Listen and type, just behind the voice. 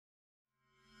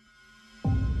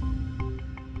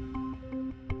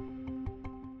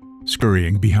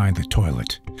scurrying behind the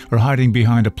toilet, or hiding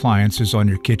behind appliances on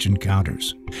your kitchen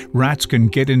counters. Rats can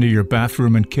get into your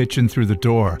bathroom and kitchen through the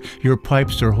door, your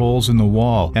pipes or holes in the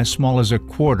wall as small as a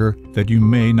quarter that you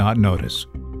may not notice.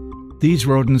 These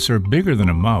rodents are bigger than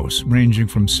a mouse, ranging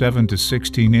from 7 to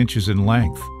 16 inches in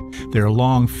length. Their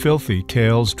long, filthy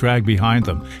tails drag behind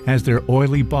them as their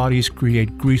oily bodies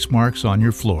create grease marks on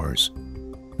your floors.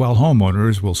 While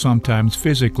homeowners will sometimes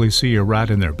physically see a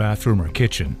rat in their bathroom or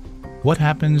kitchen, what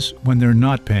happens when they're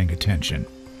not paying attention?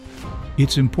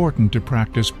 It's important to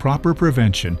practice proper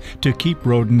prevention to keep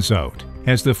rodents out,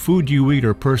 as the food you eat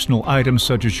or personal items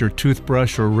such as your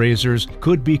toothbrush or razors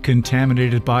could be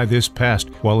contaminated by this pest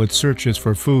while it searches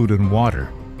for food and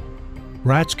water.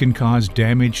 Rats can cause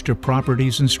damage to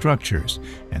properties and structures,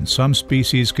 and some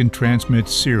species can transmit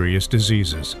serious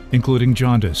diseases, including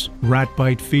jaundice, rat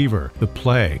bite fever, the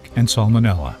plague, and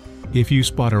salmonella. If you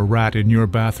spot a rat in your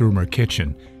bathroom or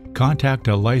kitchen, contact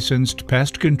a licensed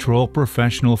pest control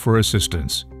professional for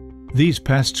assistance. These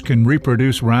pests can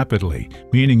reproduce rapidly,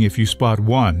 meaning if you spot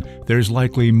one, there's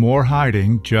likely more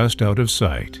hiding just out of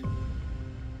sight.